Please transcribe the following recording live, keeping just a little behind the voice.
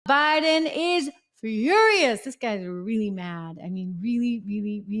Biden is furious. This guy's really mad. I mean, really,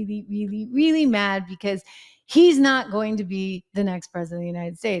 really, really, really, really mad because he's not going to be the next president of the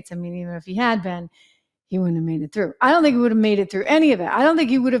United States. I mean, even if he had been, he wouldn't have made it through. I don't think he would have made it through any of it. I don't think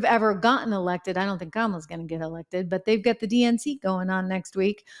he would have ever gotten elected. I don't think Kamala's going to get elected, but they've got the DNC going on next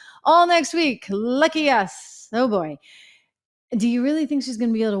week. All next week. Lucky us. Oh boy. Do you really think she's going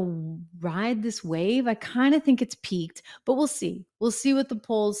to be able to ride this wave? I kind of think it's peaked, but we'll see. We'll see what the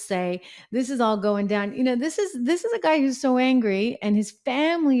polls say. This is all going down. You know, this is a guy who's so angry, and his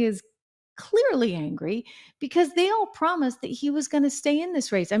family is clearly angry because they all promised that he was going to stay in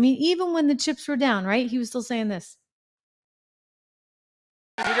this race. I mean, even when the chips were down, right? He was still saying this.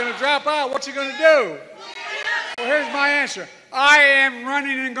 If you're going to drop out, what you going to do? Well, here's my answer. I am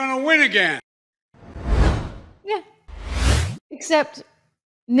running and going to win again. Yeah. Except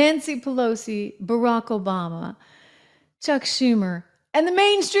Nancy Pelosi, Barack Obama, Chuck Schumer, and the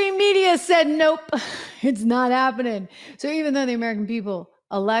mainstream media said, nope, it's not happening. So even though the American people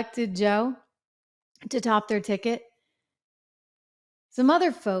elected Joe to top their ticket, some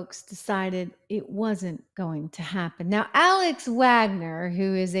other folks decided it wasn't going to happen. Now, Alex Wagner,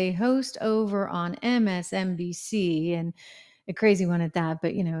 who is a host over on MSNBC, and a crazy one at that,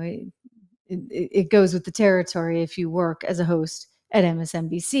 but you know, it goes with the territory if you work as a host at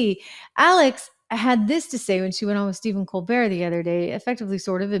MSNBC. Alex had this to say when she went on with Stephen Colbert the other day, effectively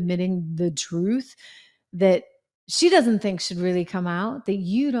sort of admitting the truth that she doesn't think should really come out, that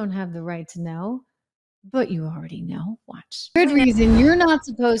you don't have the right to know, but you already know. Watch. Good reason you're not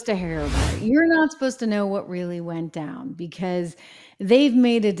supposed to hear about it. You're not supposed to know what really went down because they've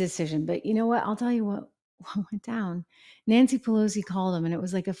made a decision. But you know what? I'll tell you what went down. Nancy Pelosi called him, and it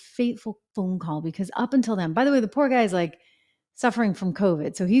was like a fateful phone call because up until then, by the way, the poor guy's like suffering from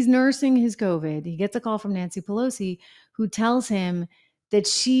COVID. So he's nursing his COVID. He gets a call from Nancy Pelosi, who tells him that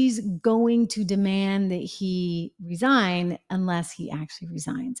she's going to demand that he resign unless he actually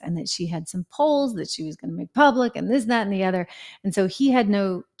resigns, and that she had some polls that she was going to make public and this, that, and the other. And so he had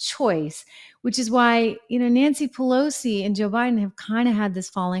no choice, which is why, you know, Nancy Pelosi and Joe Biden have kind of had this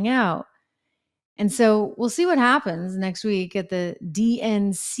falling out. And so we'll see what happens next week at the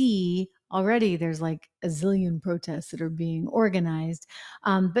DNC. Already there's like a zillion protests that are being organized.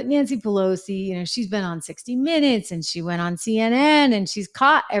 But Nancy Pelosi, you know, she's been on 60 Minutes and she went on CNN, and she's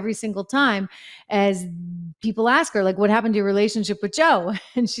caught every single time as people ask her, like, what happened to your relationship with Joe?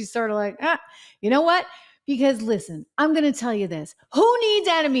 And she's sort of like, you know what? Because listen, I'm going to tell you this. Who needs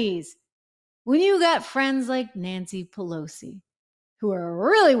enemies when you got friends like Nancy Pelosi who are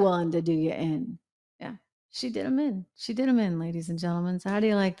really willing to do you in? Yeah, she did them in. She did them in, ladies and gentlemen. So how do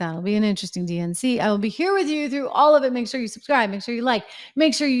you like that? It'll be an interesting DNC. I will be here with you through all of it. Make sure you subscribe. Make sure you like.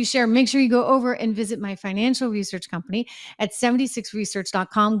 Make sure you share. Make sure you go over and visit my financial research company at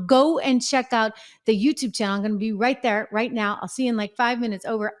 76research.com. Go and check out the YouTube channel. I'm going to be right there right now. I'll see you in like 5 minutes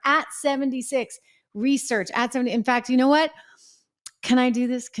over at 76 Research. At 70. In fact, you know what? Can I do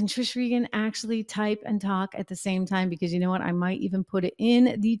this? Can Trish Regan actually type and talk at the same time? Because you know what? I might even put it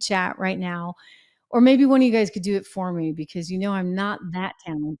in the chat right now. Or maybe one of you guys could do it for me because you know I'm not that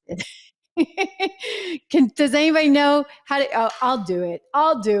talented. Does anybody know how to? I'll do it.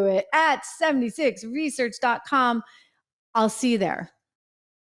 I'll do it at 76research.com. I'll see you there.